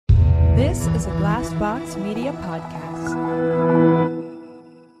This is a Glassbox Media podcast.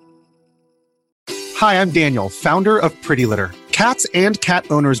 Hi, I'm Daniel, founder of Pretty Litter. Cats and cat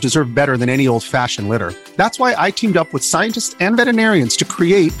owners deserve better than any old-fashioned litter. That's why I teamed up with scientists and veterinarians to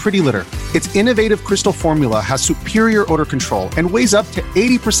create Pretty Litter. Its innovative crystal formula has superior odor control and weighs up to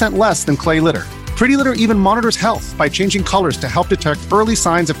 80% less than clay litter. Pretty Litter even monitors health by changing colors to help detect early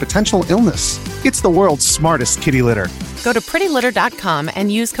signs of potential illness. It's the world's smartest kitty litter. Go to prettylitter.com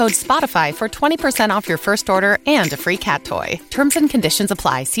and use code SPOTIFY for 20% off your first order and a free cat toy. Terms and conditions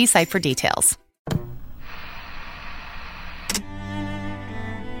apply. See site for details.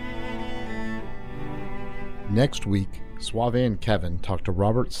 Next week, Suave and Kevin talk to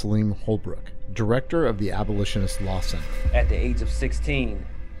Robert Salim Holbrook, director of the Abolitionist Law Center. At the age of 16,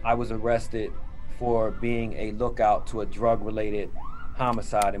 I was arrested for being a lookout to a drug-related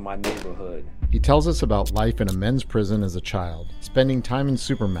homicide in my neighborhood. He tells us about life in a men's prison as a child, spending time in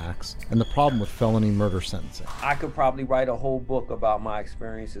Supermax, and the problem with felony murder sentencing. I could probably write a whole book about my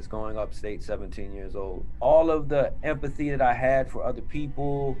experiences going upstate 17 years old. All of the empathy that I had for other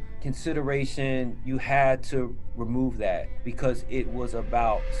people, consideration, you had to remove that because it was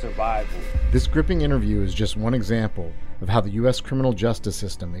about survival. This gripping interview is just one example of how the U.S. criminal justice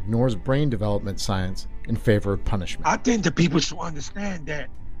system ignores brain development science in favor of punishment. I think the people should understand that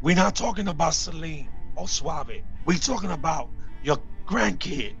we're not talking about Salim or Suave. We're talking about your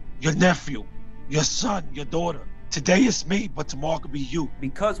grandkid, your nephew, your son, your daughter. Today it's me, but tomorrow could be you.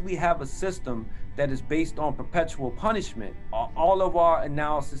 Because we have a system that is based on perpetual punishment, all of our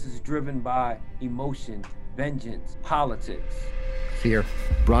analysis is driven by emotion, vengeance, politics. Fear.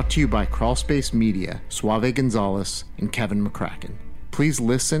 Brought to you by Crawlspace Media, Suave Gonzalez, and Kevin McCracken. Please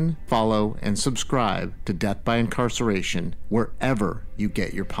listen, follow, and subscribe to Death by Incarceration wherever you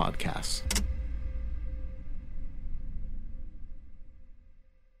get your podcasts.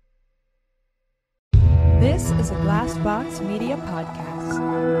 This is a Glassbox Media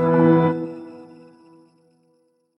podcast.